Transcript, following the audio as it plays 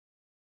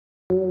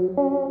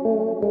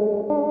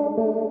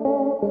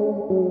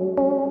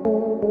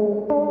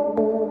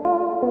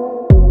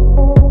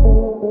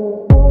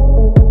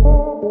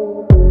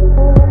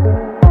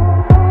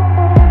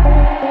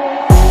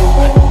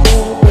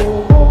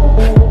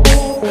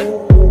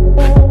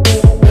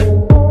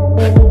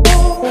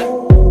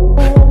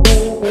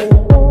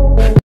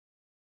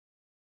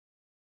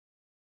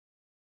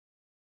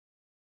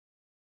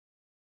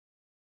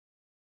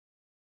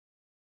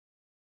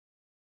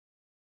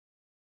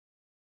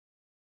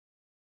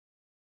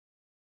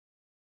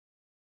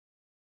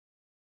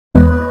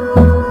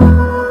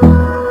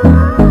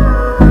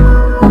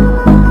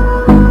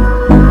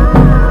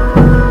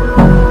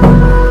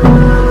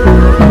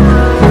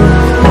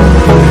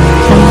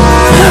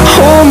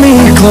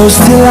Close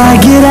till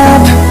I get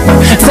up.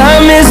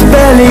 Time is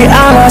barely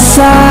on our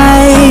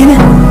side.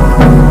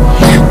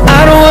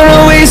 I don't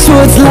wanna waste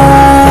what's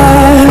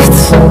left.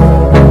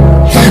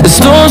 The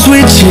storms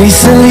we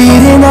chase are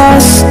leading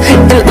us,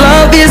 and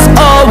love is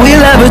all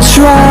we'll ever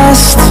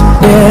trust.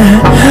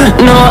 Yeah,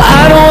 no,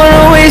 I don't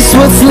wanna waste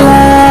what's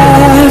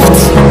left.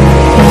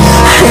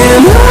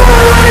 And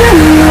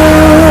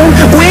on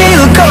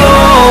we'll go,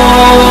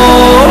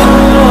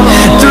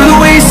 through the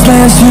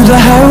wastelands, through the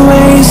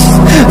highways,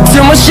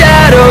 till my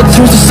shadow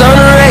turns to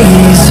sun